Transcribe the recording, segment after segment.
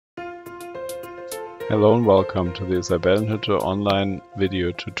Hello and welcome to this Untitled online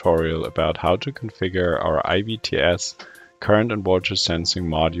video tutorial about how to configure our IVT-S current and voltage sensing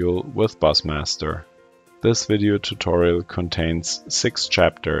module with Busmaster. This video tutorial contains 6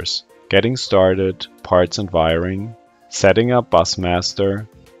 chapters: getting started, parts and wiring, setting up Busmaster,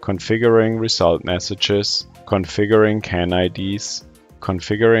 configuring result messages, configuring CAN IDs,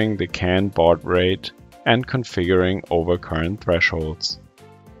 configuring the CAN baud rate, and configuring overcurrent thresholds.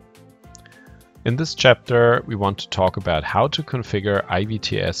 In this chapter, we want to talk about how to configure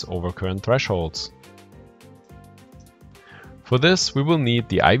IVT-S overcurrent thresholds. For this, we will need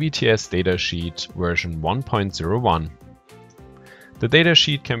the IVT-S datasheet version 1.01. The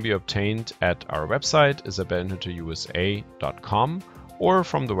datasheet can be obtained at our website, isabellenhütteusa.com, or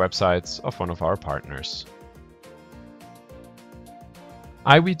from the websites of one of our partners.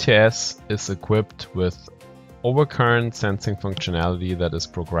 IVT-S is equipped with overcurrent sensing functionality that is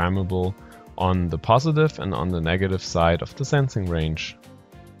programmable on the positive and on the negative side of the sensing range.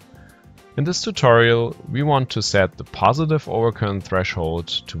 In this tutorial, we want to set the positive overcurrent threshold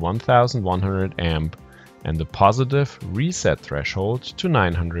to 1100 amp and the positive reset threshold to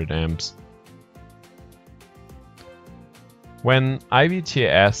 900 amps. When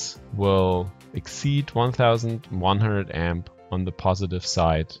IVT-S will exceed 1100 amp on the positive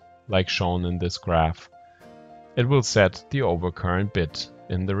side, like shown in this graph, it will set the overcurrent bit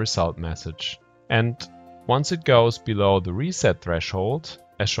in the result message. And once it goes below the reset threshold,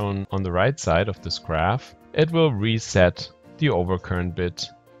 as shown on the right side of this graph, it will reset the overcurrent bit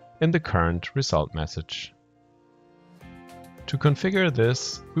in the current result message. To configure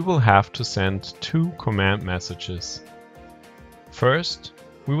this, we will have to send 2 command messages. First,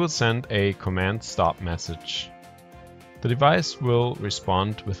 we will send a command stop message. The device will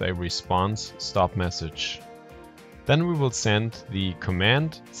respond with a response stop message. Then we will send the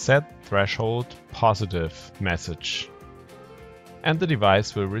command set threshold positive message. And the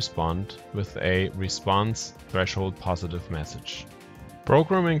device will respond with a response threshold positive message.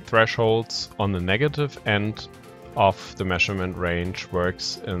 Programming thresholds on the negative end of the measurement range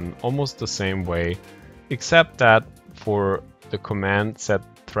works in almost the same way, except that for the command set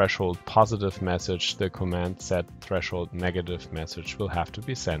threshold positive message, the command set threshold negative message will have to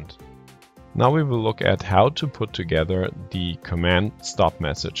be sent. Now we will look at how to put together the command stop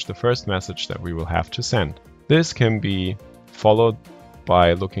message, the first message that we will have to send. This can be followed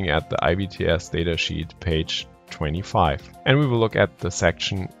by looking at the IVT-S datasheet page 25. And we will look at the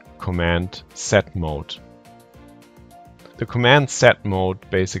section command set mode. The command set mode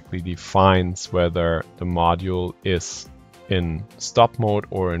basically defines whether the module is in stop mode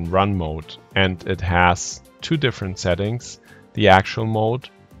or in run mode. And it has 2 different settings: the actual mode,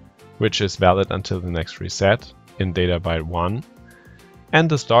 which is valid until the next reset in data byte 1, and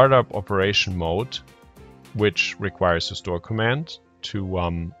the startup operation mode, which requires a store command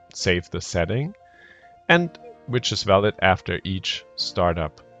to save the setting, and which is valid after each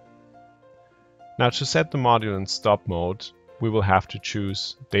startup. Now, to set the module in stop mode, we will have to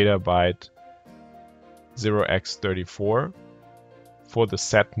choose data byte 0x34 for the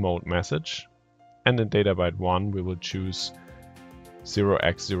set mode message, and in data byte 1 we will choose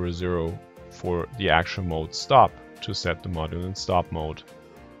 0x00 for the actual mode stop to set the module in stop mode.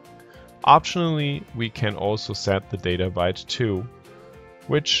 Optionally, we can also set the data byte 2,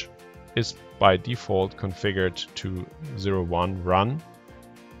 which is by default configured to 01 run,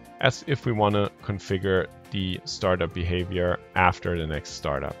 as if we want to configure the startup behavior after the next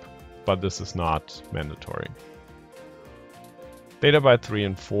startup, but this is not mandatory. Data byte 3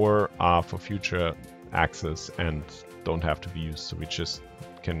 and 4 are for future access and don't have to be used, so we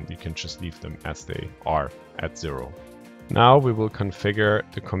can just leave them as they are at 0. Now we will configure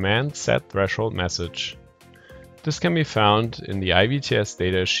the command set threshold message. This can be found in the IVT-S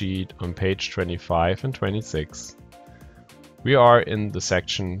datasheet on page 25 and 26. We are in the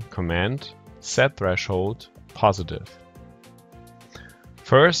section command set threshold positive.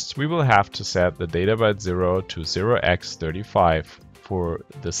 First, we will have to set the data byte 0 to 0x35 for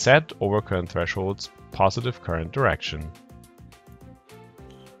the set overcurrent threshold's positive current direction.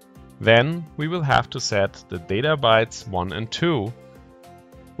 Then we will have to set the data bytes 1 and 2,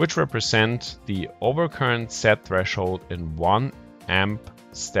 which represent the overcurrent set threshold in 1 amp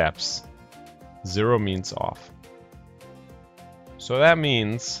steps. 0 means off. So that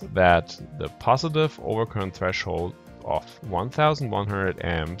means that the positive overcurrent threshold of 1100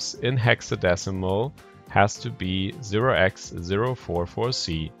 amps in hexadecimal has to be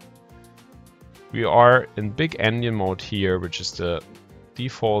 0x044C. We are in big endian mode here, which is the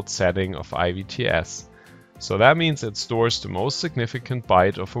default setting of IVT-S. So that means it stores the most significant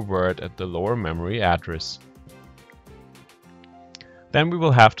byte of a word at the lower memory address. Then we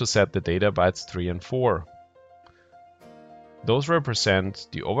will have to set the data bytes 3 and 4. Those represent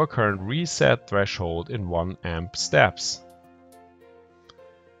the overcurrent reset threshold in 1 amp steps.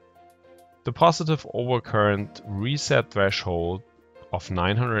 The positive overcurrent reset threshold of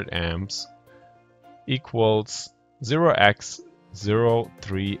 900 amps equals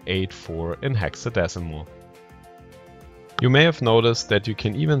 0x0384 in hexadecimal. You may have noticed that you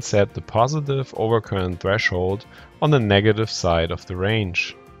can even set the positive overcurrent threshold on the negative side of the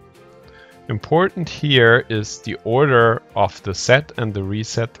range. Important here is the order of the set and the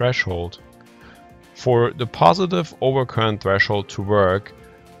reset threshold. For the positive overcurrent threshold to work,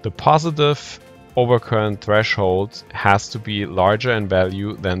 the positive overcurrent threshold has to be larger in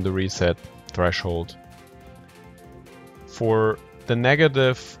value than the reset threshold. For the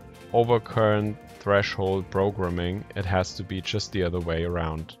negative overcurrent threshold programming, it has to be just the other way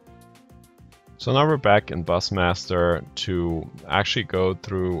around. So now we're back in Busmaster to actually go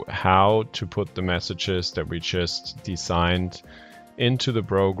through how to put the messages that we just designed into the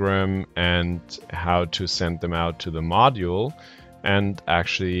program and how to send them out to the module and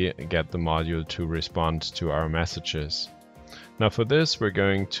actually get the module to respond to our messages. Now for this, we're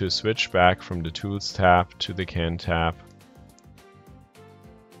going to switch back from the Tools tab to the Can tab.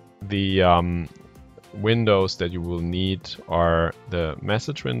 The windows that you will need are the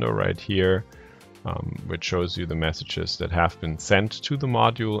message window right here, which shows you the messages that have been sent to the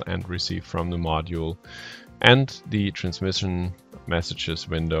module and received from the module, and the transmission messages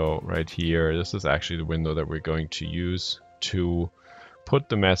window right here. This is actually the window that we're going to use to put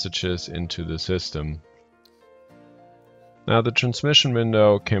the messages into the system. Now the transmission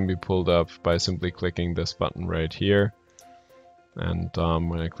window can be pulled up by simply clicking this button right here. And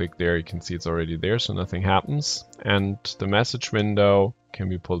when I click there, you can see it's already there, so nothing happens. And the message window can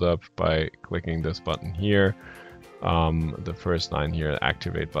be pulled up by clicking this button here. The first line here, the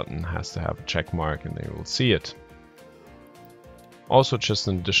activate button, has to have a check mark and then you will see it. Also, just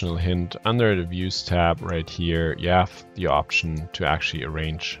an additional hint, under the Views tab right here, you have the option to actually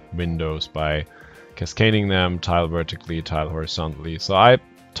arrange windows by cascading them, tile vertically, tile horizontally. So I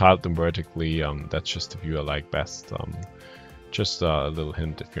tiled them vertically, that's just the view I like best. Just a little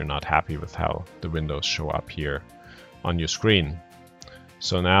hint if you're not happy with how the windows show up here on your screen.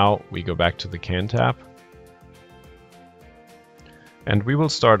 So now we go back to the Can tab. And we will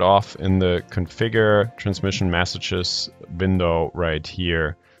start off in the Configure Transmission Messages window right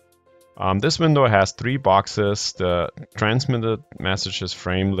here. This window has 3 boxes: the transmitted messages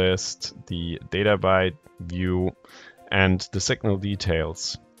frame list, the data byte view, and the signal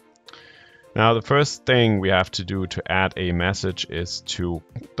details. Now the first thing we have to do to add a message is to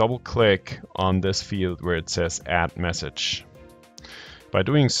double click on this field where it says Add Message. By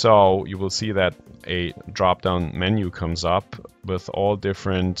doing so, you will see that a drop-down menu comes up with all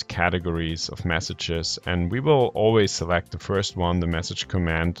different categories of messages, and we will always select the first one, the message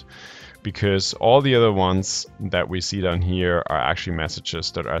command, because all the other ones that we see down here are actually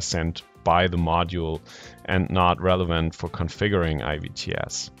messages that are sent by the module and not relevant for configuring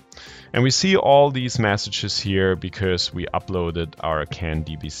IVT-S. And we see all these messages here because we uploaded our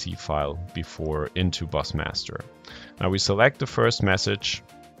CAN-DBC file before into Busmaster. Now we select the first message,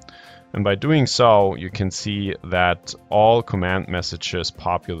 and by doing so, you can see that all command messages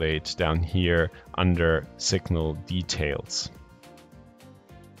populate down here under Signal Details.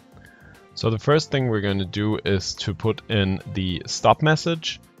 So the first thing we're going to do is to put in the stop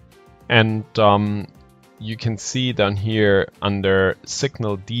message, and you can see down here under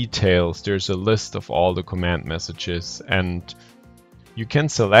Signal Details, there's a list of all the command messages, and you can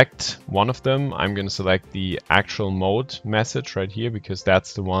select one of them. I'm going to select the actual mode message right here because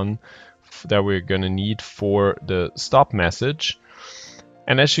that's the one that we're going to need for the stop message.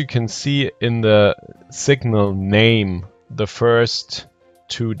 And as you can see in the signal name, the first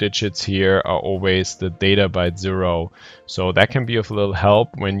 2 digits here are always the data byte 0. So that can be of a little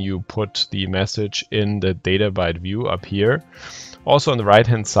help when you put the message in the data byte view up here. Also on the right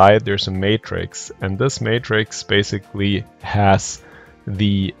hand side, there's a matrix, and this matrix basically has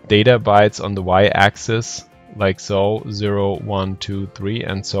the data bytes on the y-axis, like so, 0, 1, 2, 3,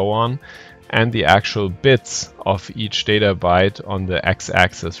 and so on, and the actual bits of each data byte on the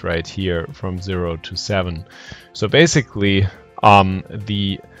x-axis right here from 0 to 7. So basically,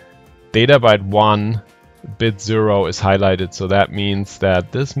 the data byte 1 bit 0 is highlighted, so that means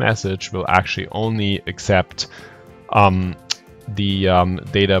that this message will actually only accept the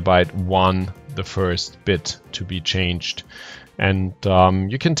data byte 1, the first bit, to be changed. And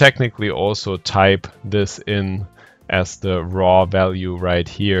you can technically also type this in as the raw value right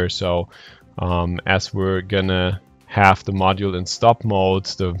here. So as we're gonna have the module in stop mode,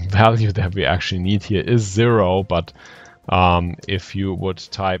 the value that we actually need here is 0, but if you would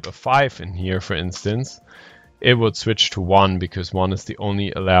type a 5 in here, for instance, it would switch to 1 because 1 is the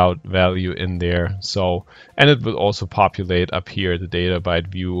only allowed value in there. So, and it will also populate up here the data byte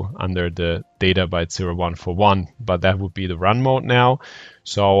view under the data byte 01 for 1, but that would be the run mode now.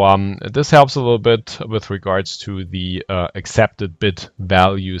 So this helps a little bit with regards to the accepted bit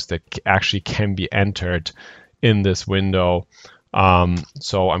values that actually can be entered in this window.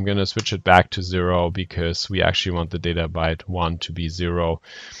 So I'm going to switch it back to 0 because we actually want the data byte 1 to be 0.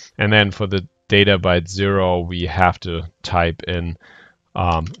 And then for the data byte 0, we have to type in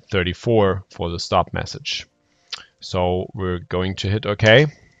 34 for the stop message. So we're going to hit OK.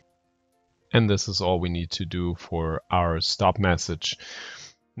 And this is all we need to do for our stop message.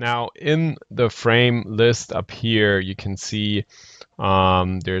 Now in the frame list up here, you can see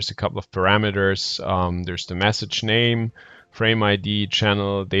there's a couple of parameters. There's the message name, frame ID,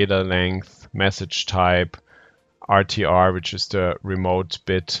 channel, data length, message type, RTR, which is the remote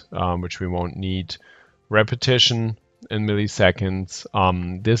bit, which we won't need, repetition in milliseconds.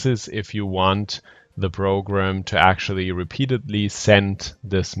 This is if you want the program to actually repeatedly send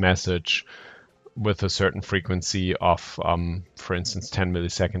this message with a certain frequency of, for instance, 10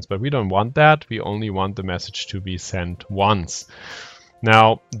 milliseconds. But we don't want that. We only want the message to be sent once.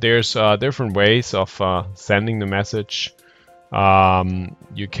 Now, there's different ways of sending the message.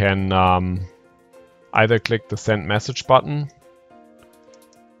 You can either click the send message button,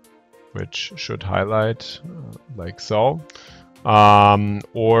 which should highlight like so,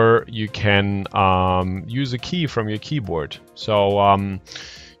 or you can use a key from your keyboard. So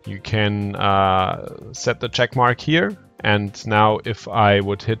you can set the check mark here, and now if I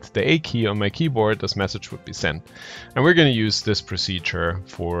would hit the A key on my keyboard, this message would be sent. And we're going to use this procedure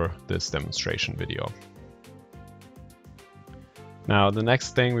for this demonstration video. Now, the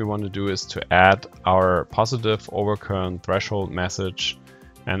next thing we want to do is to add our positive overcurrent threshold message.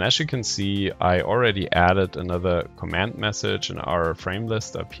 And as you can see, I already added another command message in our frame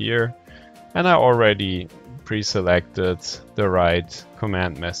list up here. And I already pre-selected the right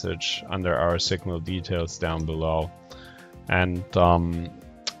command message under our signal details down below. And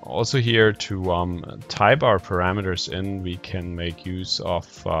also here to type our parameters in, we can make use of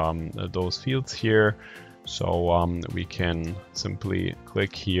those fields here. So we can simply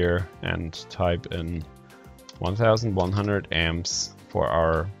click here and type in 1100 amps for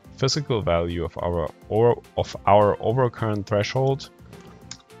our physical value of our overcurrent threshold.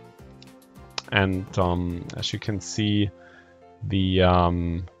 And as you can see, the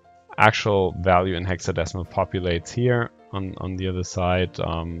actual value in hexadecimal populates here on the other side.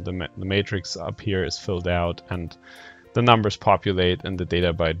 The matrix up here is filled out, and the numbers populate in the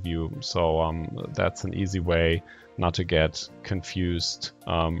data byte view. So that's an easy way not to get confused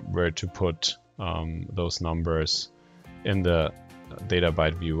where to put those numbers in the data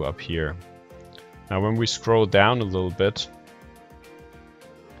byte view up here. Now when we scroll down a little bit,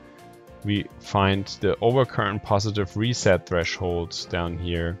 we find the overcurrent positive reset thresholds down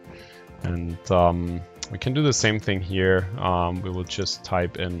here. And we can do the same thing here. We will just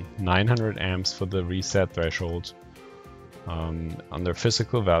type in 900 amps for the reset threshold. Under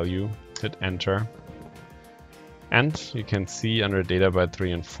physical value, hit enter, and you can see under data byte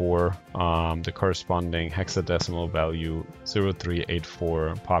 3 and 4 the corresponding hexadecimal value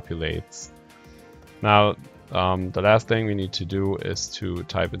 0384 populates. Now the last thing we need to do is to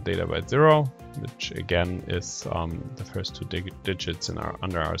type in data byte 0, which again is the first two digits in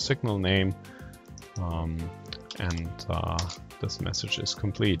under our signal name, and this message is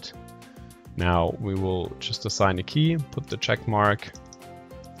complete. Now we will just assign a key, put the check mark,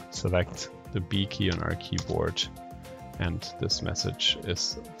 select the B key on our keyboard, and this message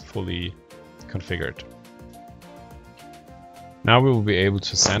is fully configured. Now we will be able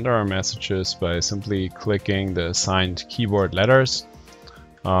to send our messages by simply clicking the assigned keyboard letters.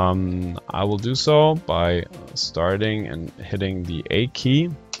 I will do so by starting and hitting the A key.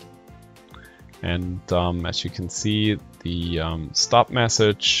 And as you can see, the stop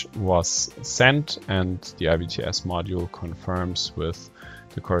message was sent, and the IVT-S module confirms with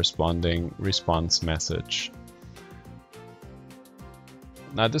the corresponding response message.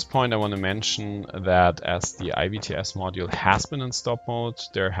 Now at this point I want to mention that as the IVT-S module has been in stop mode,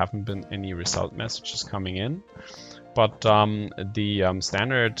 there haven't been any result messages coming in, but the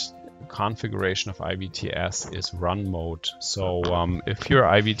standard configuration of IVT-S is run mode. So if your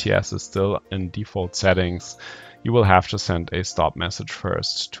IVT-S is still in default settings, you will have to send a stop message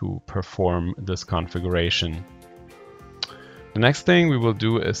first to perform this configuration. The next thing we will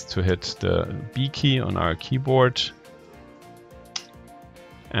do is to hit the B key on our keyboard.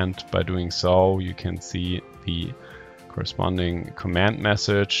 And by doing so, you can see the corresponding command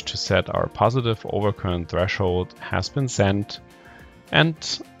message to set our positive overcurrent threshold has been sent, and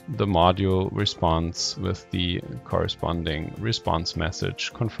the module responds with the corresponding response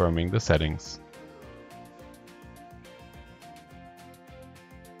message confirming the settings.